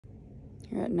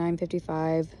You're at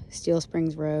 955 Steel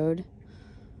Springs Road.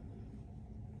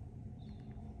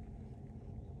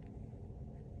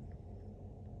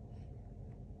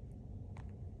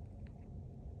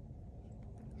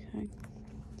 Okay.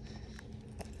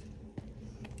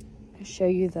 I'll show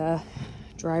you the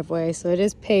driveway. So it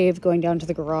is paved going down to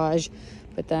the garage,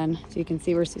 but then, so you can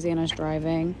see where Susanna's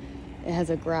driving. It has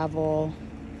a gravel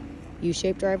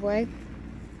U-shaped driveway.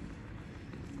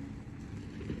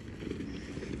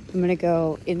 I'm gonna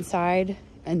go inside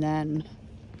and then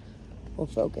we'll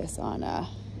focus on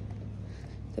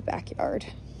the backyard.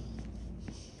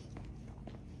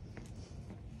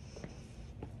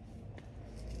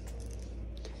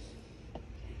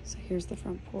 So here's the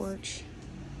front porch.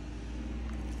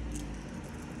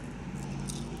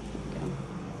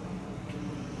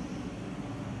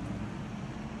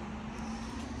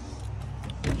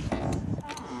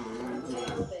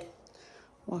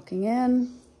 Walking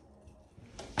in.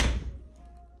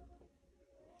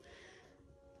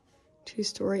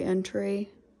 2-story entry.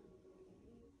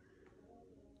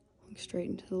 Straight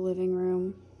into the living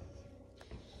room.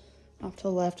 Off to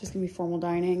the left is gonna be formal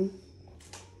dining.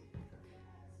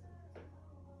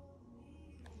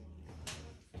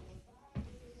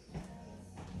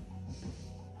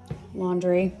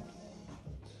 Laundry.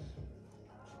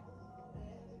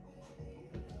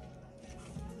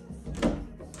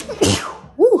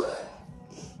 Woo!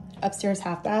 Upstairs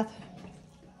half bath.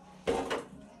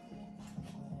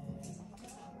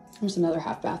 There's another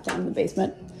half bath down in the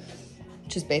basement,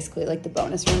 which is basically like the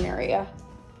bonus room area.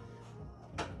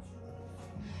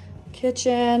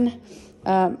 Kitchen.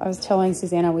 I was telling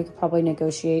Susanna we could probably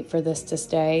negotiate for this to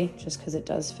stay just because it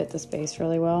does fit the space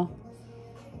really well.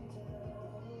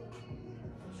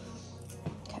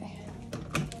 Okay.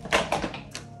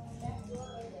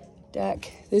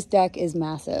 Deck. This deck is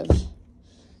massive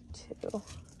too.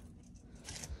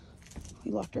 We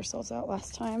locked ourselves out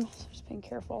last time, so just being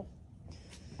careful.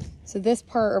 So this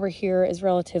part over here is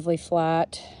relatively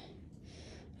flat.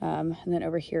 And then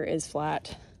over here is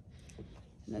flat.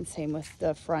 And then same with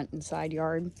the front and side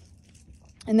yard.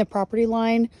 And the property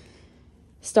line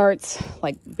starts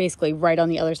like basically right on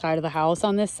the other side of the house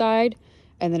on this side.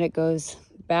 And then it goes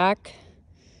back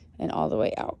and all the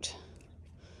way out.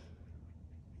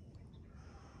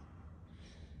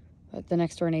 But the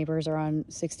next door neighbors are on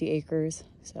 60 acres.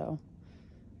 So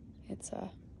it's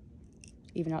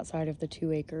even outside of the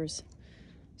 2 acres.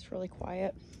 It's really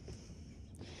quiet.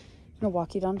 I'm gonna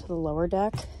walk you down to the lower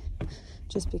deck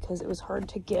just because it was hard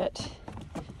to get.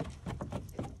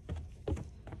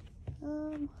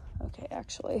 Okay,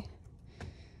 actually.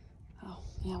 Oh,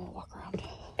 yeah, we'll walk around.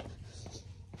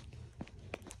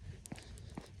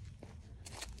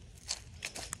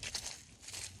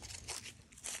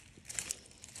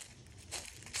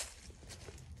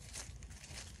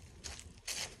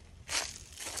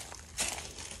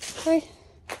 Okay.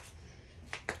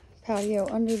 Patio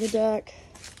under the deck.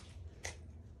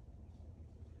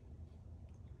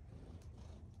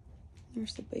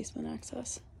 There's the basement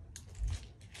access.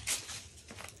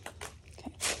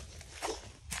 Okay.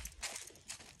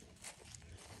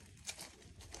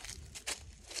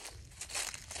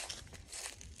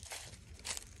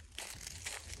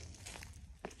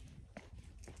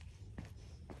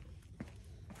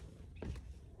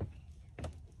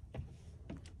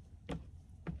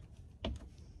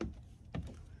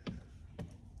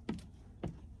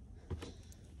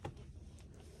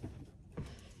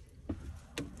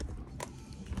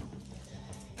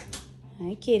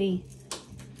 Hi, kitty.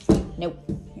 Nope,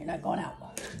 you're not going out.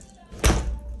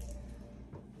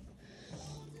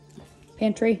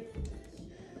 Pantry.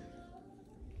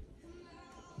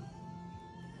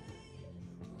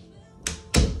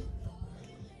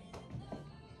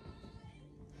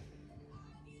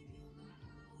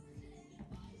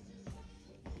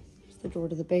 There's the door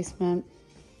to the basement.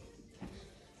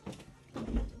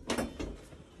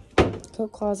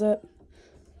 Coat closet.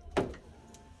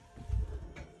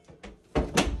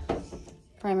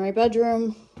 Primary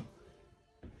bedroom.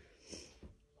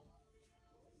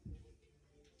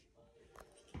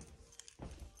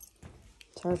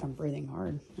 Sorry if I'm breathing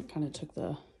hard. It kind of took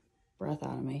the breath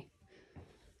out of me.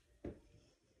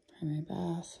 Primary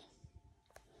bath.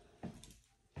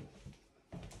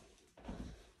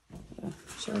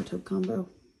 Shower tub combo.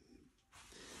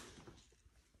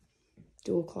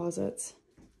 Dual closets.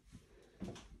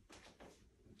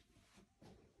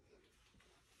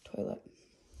 Toilet.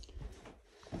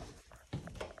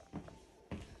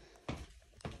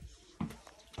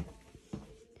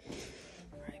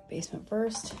 Basement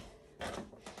first,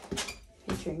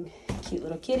 featuring cute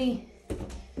little kitty.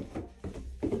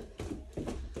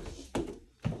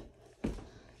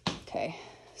 Okay,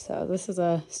 so this is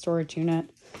a storage unit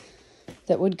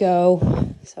that would go,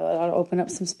 so it ought to open up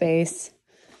some space.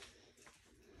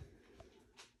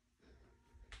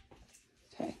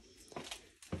 Okay.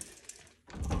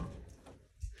 All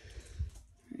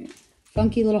right.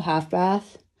 Funky little half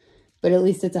bath, but at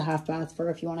least it's a half bath for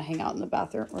if you want to hang out in the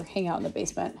bathroom or hang out in the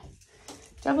basement.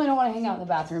 Definitely don't want to hang out in the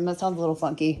bathroom. That sounds a little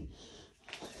funky.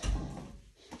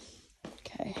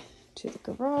 Okay, to the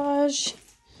garage.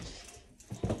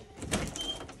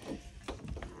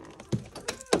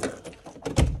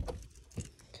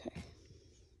 Okay.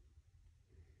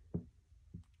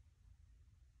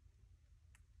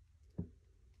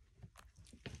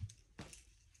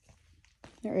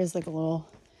 There is like a little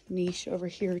niche over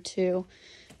here too,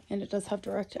 and it does have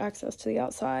direct access to the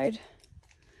outside.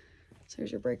 So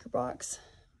here's your breaker box,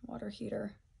 water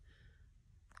heater.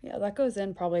 Yeah, that goes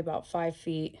in probably about 5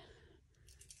 feet,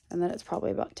 and then it's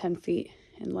probably about 10 feet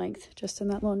in length, just in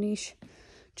that little niche,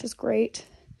 which is great.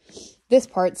 This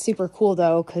part's super cool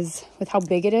though, because with how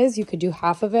big it is, you could do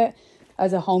half of it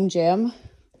as a home gym.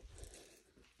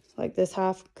 Like this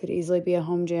half could easily be a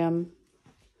home gym,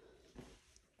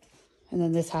 and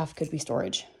then this half could be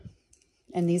storage.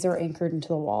 And these are anchored into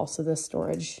the wall, so this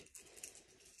storage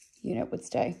unit would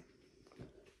stay.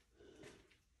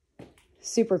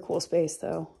 Super cool space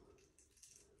though.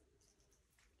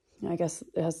 I guess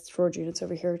it has storage units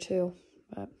over here too,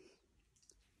 but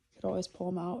you could always pull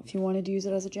them out if you wanted to use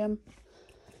it as a gym.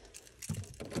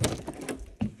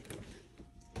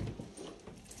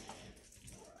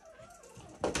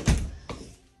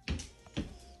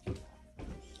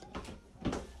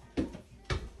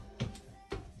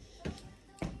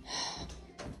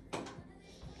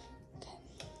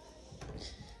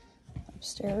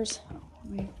 Upstairs.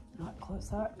 Let me not close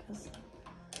that because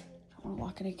I don't want to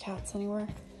lock any cats anywhere.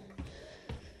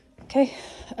 Okay,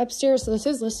 upstairs. So this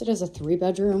is listed as a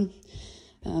 3-bedroom.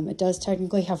 It does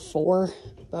technically have 4,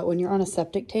 but when you're on a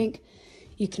septic tank,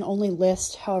 you can only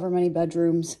list however many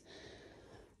bedrooms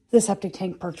the septic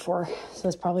tank perked for. So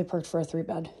it's probably perked for a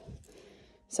 3-bed.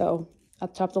 So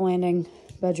up top of the landing,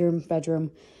 bedroom,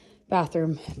 bedroom,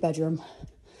 bathroom, bedroom.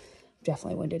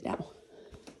 Definitely winded now.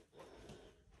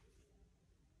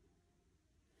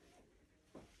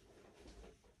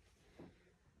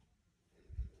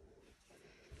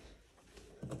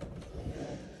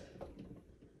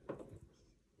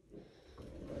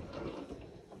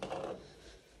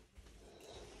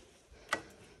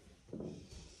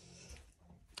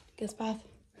 Guest bath.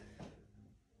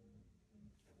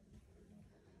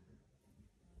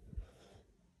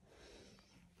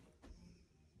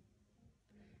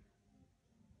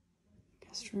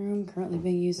 Guest room currently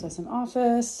being used as an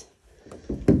office.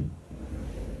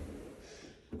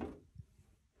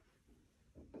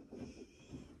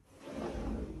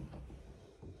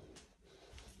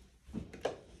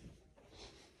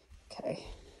 Okay.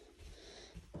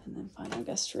 And then final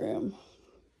guest room.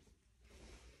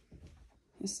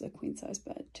 This is a queen size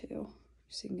bed too,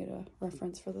 so you can get a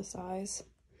reference for the size.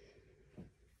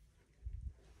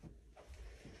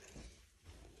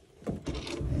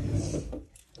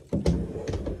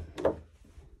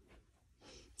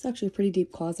 It's actually a pretty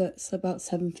deep closet. It's about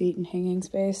 7 feet in hanging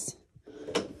space.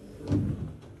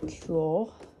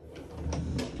 Cool.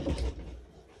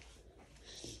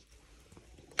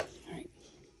 All right.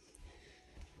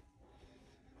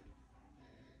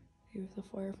 View of the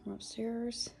foyer from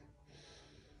upstairs.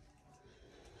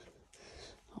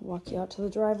 I'll walk you out to the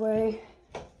driveway.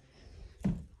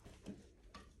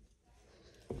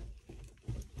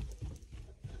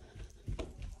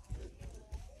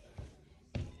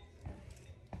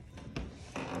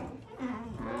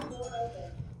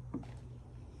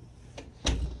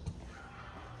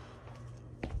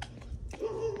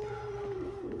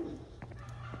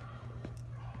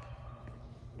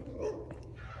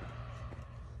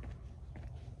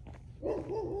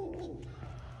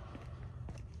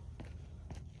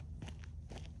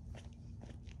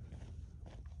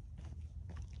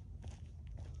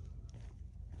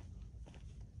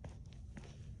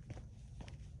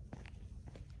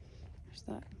 There's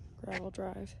that gravel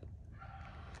drive.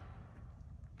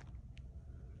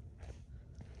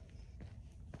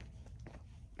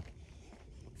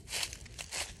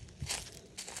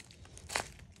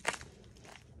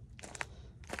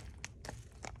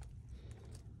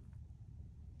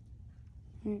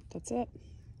 All right, that's it.